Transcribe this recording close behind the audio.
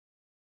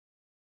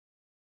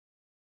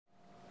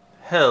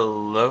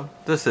Hello,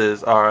 this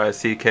is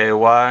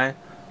RICKY,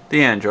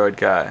 the Android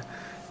guy.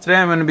 Today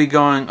I'm going to be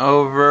going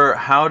over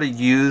how to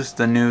use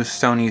the new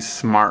Sony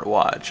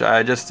Smartwatch.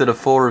 I just did a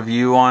full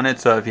review on it,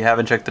 so if you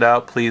haven't checked it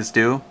out, please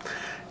do.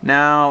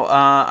 Now,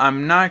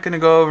 I'm not going to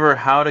go over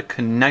how to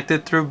connect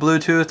it through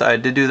Bluetooth. I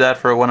did do that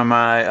for one of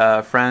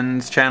my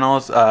friends'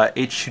 channels,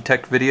 H2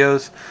 Tech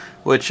Videos,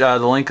 which the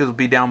link will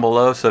be down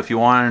below, so if you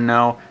want to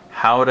know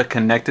how to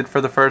connect it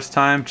for the first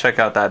time, check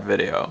out that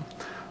video.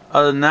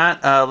 Other than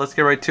that, let's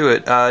get right to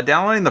it.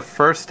 Downloading the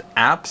first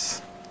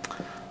apps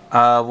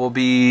will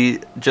be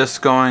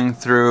just going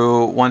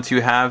through, once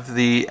you have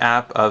the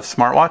app of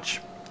Smartwatch,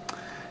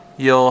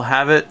 you'll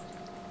have it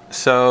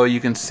so you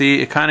can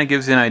see, it kind of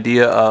gives you an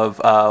idea of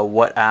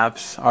what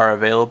apps are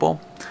available.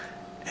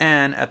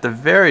 And at the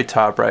very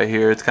top right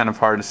here, it's kind of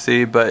hard to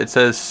see, but it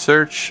says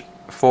search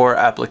for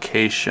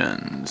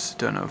applications.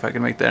 Don't know if I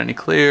can make that any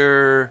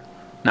clearer.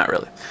 Not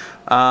really.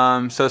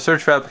 So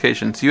search for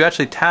applications. You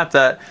actually tap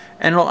that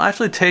and it'll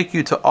actually take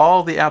you to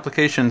all the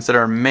applications that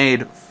are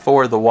made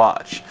for the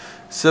watch.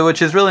 So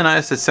which is really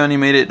nice that Sony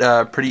made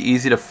it pretty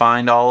easy to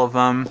find all of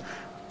them.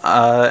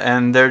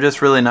 And they're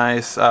just really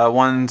nice.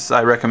 Ones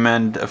I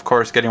recommend, of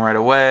course, getting right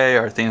away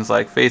are things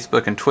like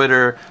Facebook and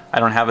Twitter. I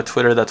don't have a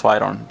Twitter, that's why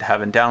I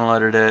haven't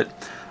downloaded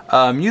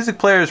it. Music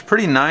player is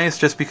pretty nice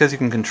just because you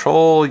can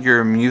control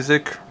your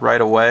music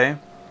right away.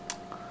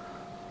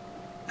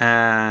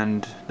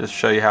 And just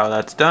show you how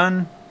that's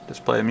done.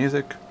 Just play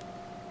music.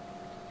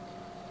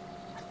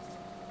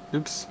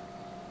 Oops.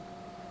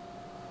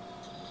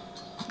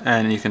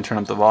 And you can turn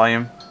up the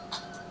volume.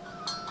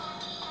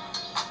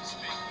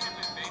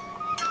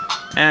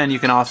 And you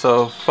can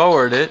also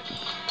forward it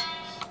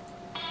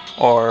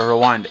or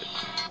rewind it.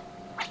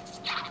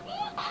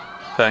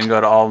 So I can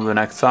go to all of the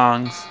next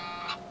songs.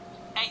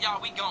 Hey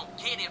y'all, we gon'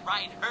 get it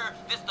right here.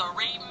 This the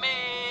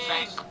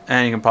remix.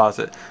 And you can pause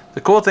it. The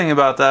cool thing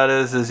about that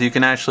is you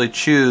can actually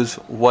choose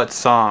what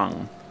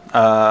song,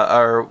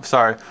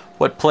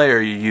 what player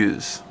you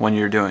use when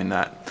you're doing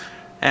that.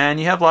 And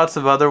you have lots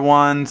of other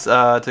ones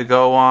to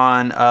go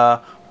on.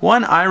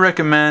 One I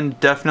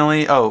recommend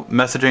definitely,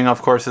 messaging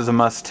of course is a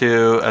must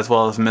too, as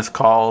well as missed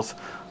calls.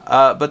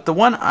 But the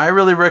one I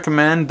really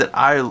recommend that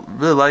I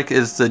really like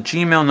is the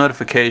Gmail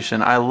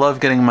notification. I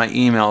love getting my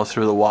emails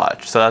through the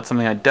watch, so that's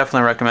something I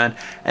definitely recommend.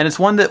 And it's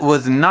one that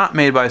was not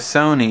made by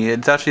Sony.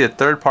 It's actually a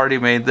third party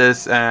made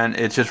this, and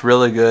it's just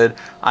really good.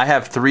 I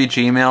have 3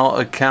 Gmail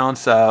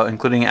accounts,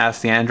 including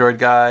Ask the Android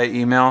Guy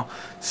email.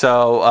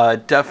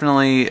 So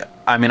definitely,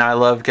 I mean, I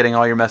love getting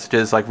all your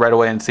messages like right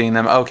away and seeing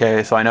them.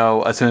 Okay, so I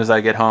know as soon as I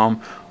get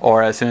home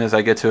or as soon as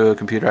I get to a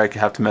computer, I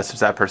have to message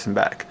that person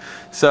back.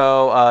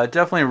 So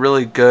definitely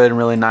really good and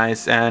really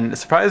nice, and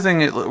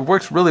surprising, it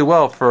works really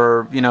well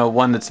for, you know,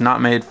 one that's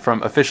not made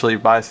from officially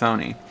by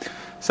Sony.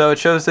 So it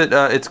shows that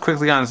it's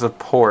quickly on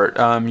support.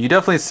 You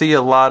definitely see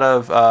a lot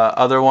of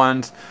other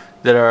ones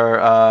that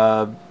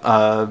are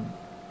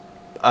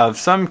of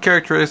some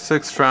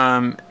characteristics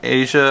from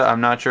Asia.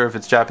 I'm not sure if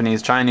it's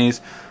Japanese,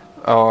 Chinese,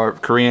 or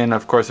Korean.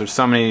 Of course, there's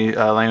so many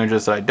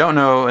languages that I don't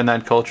know in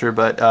that culture,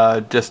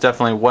 but just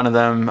definitely one of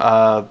them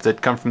that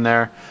come from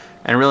there,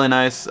 and really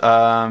nice.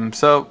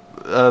 So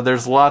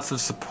there's lots of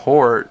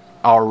support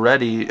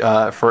already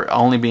for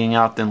only being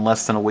out in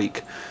less than a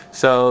week.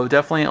 So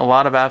definitely a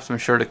lot of apps I'm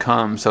sure to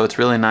come, so it's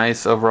really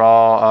nice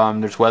overall.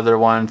 There's weather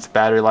ones,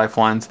 battery life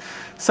ones.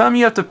 Some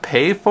you have to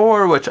pay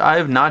for, which I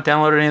have not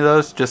downloaded any of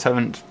those, just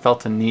haven't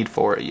felt a need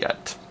for it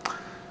yet.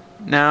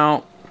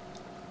 Now,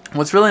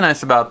 what's really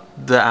nice about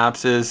the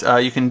apps is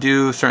you can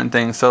do certain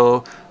things.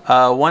 So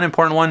one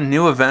important one,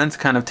 new events,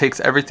 kind of takes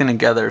everything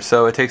together.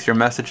 So it takes your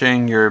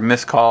messaging, your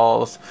missed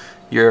calls,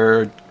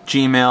 your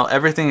Gmail,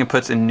 everything it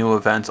puts in new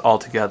events all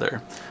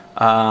together.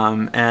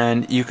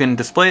 And you can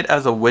display it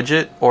as a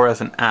widget or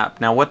as an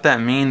app. Now what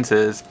that means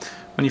is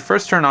when you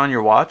first turn on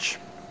your watch,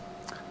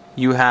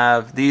 you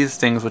have these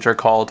things which are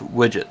called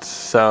widgets.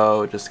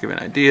 So just to give you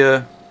an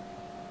idea,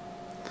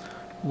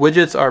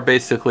 widgets are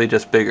basically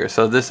just bigger.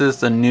 So this is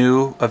the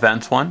new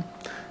events one.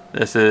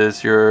 This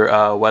is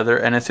your weather,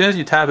 and as soon as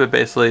you tap it,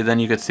 basically, then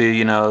you could see,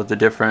 you know, the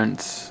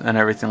difference and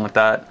everything like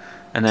that.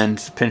 And then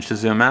pinch to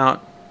zoom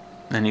out,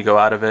 and you go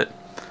out of it.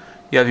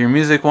 You have your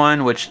music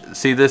one, which,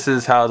 see, this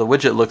is how the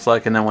widget looks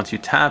like, and then once you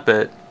tap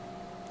it,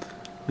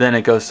 then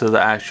it goes to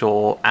the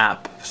actual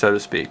app, so to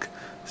speak.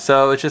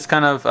 So it's just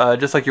kind of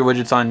just like your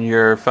widgets on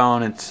your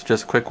phone. It's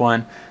just a quick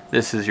one.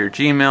 This is your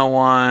Gmail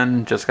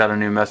one. Just got a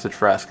new message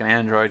for Ask an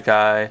Android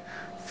Guy.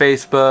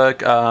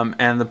 Facebook,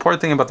 and the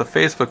important thing about the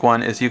Facebook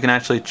one is you can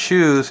actually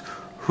choose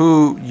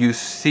who you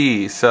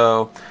see.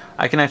 So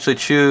I can actually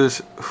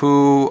choose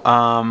whose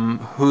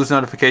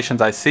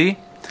notifications I see,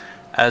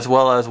 as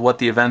well as what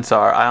the events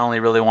are. I only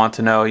really want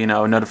to know, you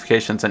know,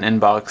 notifications and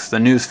inbox. The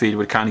news feed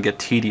would kind of get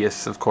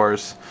tedious, of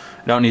course.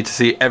 I don't need to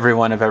see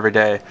everyone of every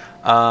day.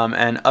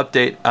 And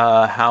update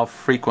how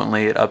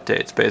frequently it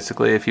updates.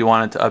 Basically, if you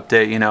wanted to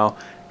update, you know,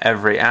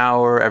 every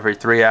hour, every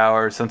 3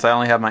 hours. Since I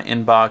only have my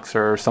inbox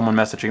or someone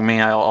messaging me,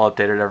 I'll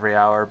update it every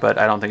hour, but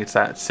I don't think it's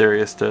that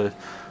serious to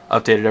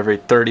update it every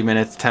 30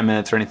 minutes, 10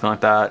 minutes, or anything like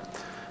that.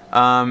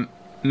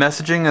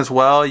 Messaging as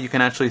well, you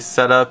can actually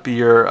set up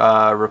your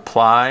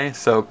reply,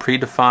 so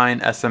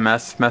predefined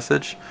SMS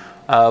message,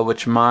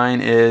 which mine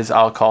is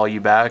I'll call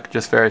you back,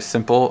 just very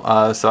simple,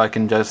 so I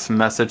can just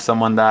message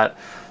someone that,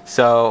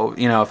 so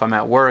you know, if I'm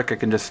at work I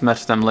can just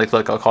message them like,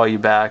 look, I'll call you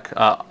back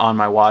on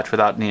my watch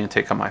without needing to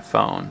take out my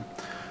phone.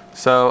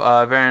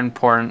 So very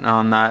important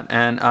on that.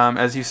 And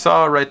as you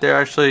saw right there,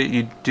 actually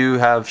you do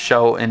have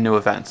show in new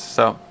events,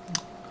 so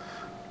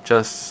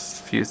just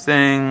a few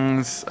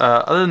things.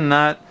 Other than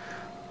that,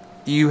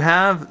 you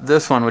have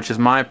this one, which is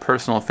my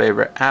personal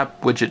favorite, app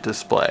widget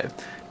display.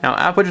 Now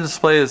app widget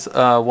display is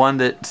one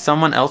that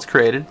someone else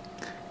created,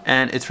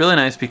 and it's really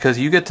nice because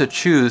you get to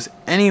choose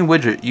any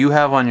widget you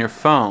have on your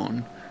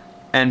phone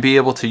and be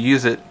able to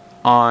use it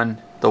on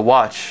the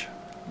watch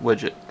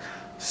widget.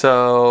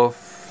 So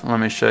let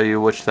me show you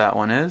which that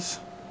one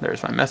is.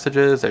 There's my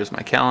messages, there's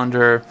my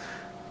calendar.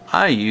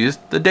 I used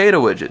the data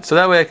widget, so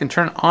that way I can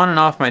turn on and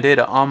off my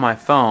data on my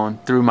phone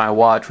through my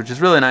watch, which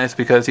is really nice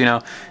because, you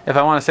know, if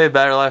I want to save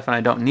battery life and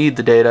I don't need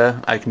the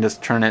data, I can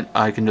just turn it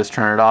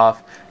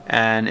off,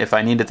 and if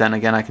I need it then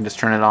again I can just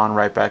turn it on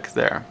right back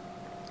there.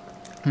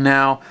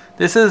 Now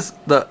this is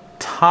the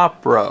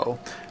top row.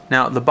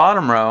 Now the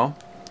bottom row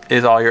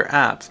is all your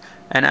apps,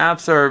 and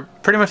apps are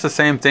pretty much the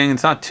same thing.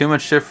 It's not too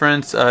much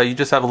difference. You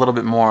just have a little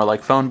bit more,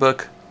 like phone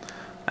book,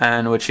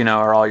 and which, you know,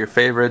 are all your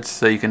favorites,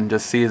 so you can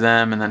just see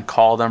them and then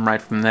call them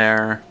right from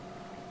there.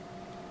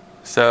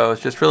 So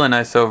it's just really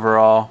nice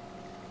overall,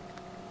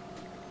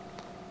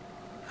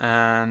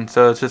 and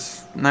so it's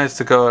just nice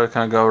to kind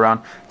of go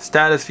around.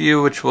 Status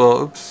view, which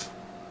will, oops,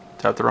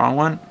 tap the wrong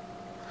one.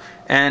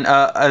 And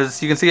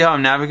as you can see how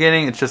I'm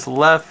navigating, it's just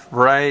left,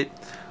 right.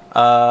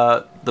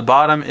 The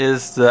bottom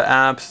is the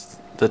apps,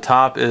 the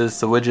top is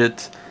the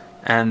widget,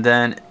 and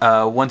then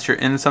once you're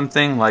in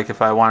something, like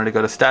if I wanted to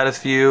go to status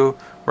view,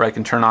 where I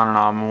can turn on and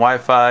on my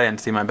Wi-Fi and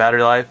see my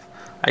battery life,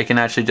 I can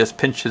actually just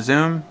pinch to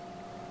zoom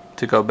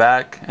to go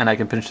back, and I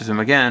can pinch to zoom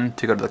again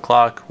to go to the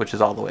clock, which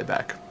is all the way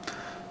back.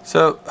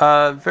 So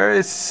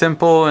very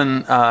simple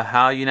in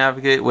how you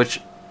navigate, which,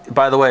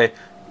 by the way,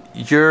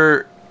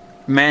 your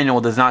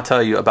manual does not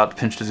tell you about the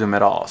pinch to zoom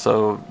at all.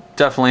 So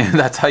definitely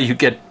that's how you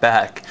get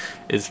back,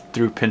 is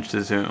through pinch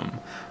to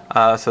zoom.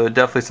 So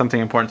definitely something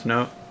important to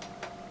note.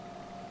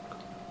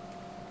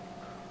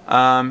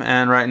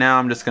 And right now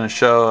I'm just going to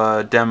show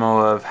a demo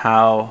of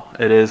how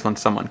it is when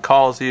someone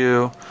calls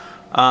you.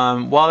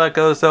 While that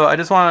goes though, I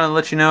just want to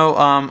let you know,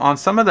 on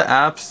some of the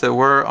apps that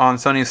were on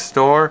Sony's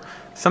store,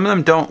 some of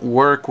them don't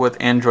work with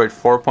Android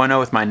 4.0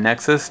 with my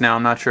Nexus. Now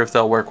I'm not sure if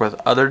they'll work with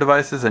other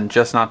devices and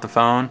just not the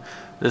phone,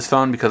 this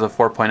phone, because of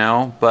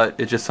 4.0, but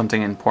it's just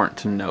something important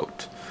to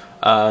note,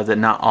 that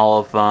not all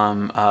of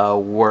them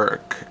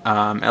work,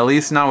 at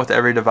least not with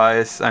every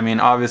device. I mean,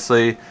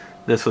 obviously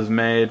this was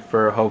made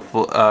for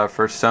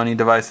for Sony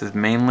devices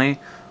mainly,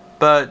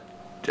 but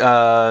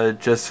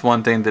just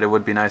one thing that it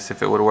would be nice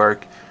if it would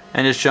work.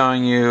 And just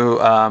showing you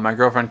my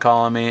girlfriend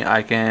calling me,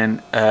 I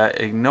can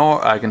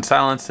I can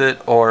silence it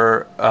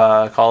or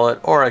call it,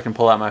 or I can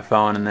pull out my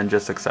phone and then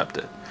just accept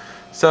it.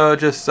 So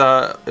just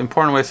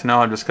important ways to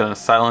know. I'm just going to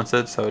silence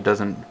it so it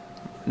doesn't,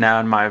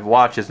 now my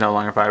watch is no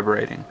longer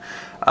vibrating.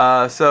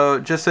 So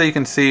just so you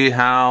can see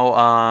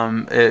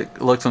how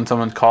it looks when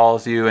someone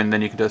calls you, and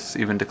then you can just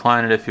even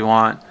decline it if you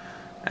want,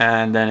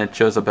 and then it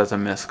shows up as a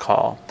missed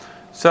call.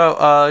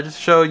 So just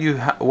show you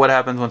what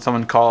happens when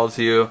someone calls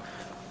you,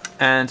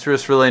 and it's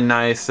just really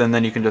nice, and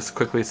then you can just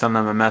quickly send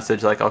them a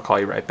message like, I'll call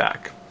you right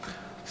back.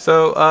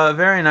 So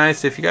very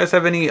nice. If you guys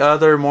have any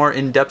other more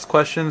in-depth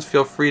questions,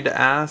 feel free to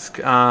ask,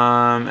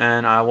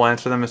 and I will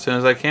answer them as soon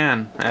as I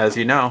can. As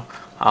you know,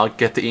 I'll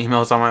get the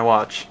emails on my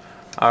watch.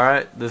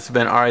 Alright, this has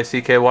been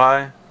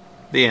RICKY,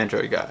 the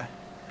Android Guy.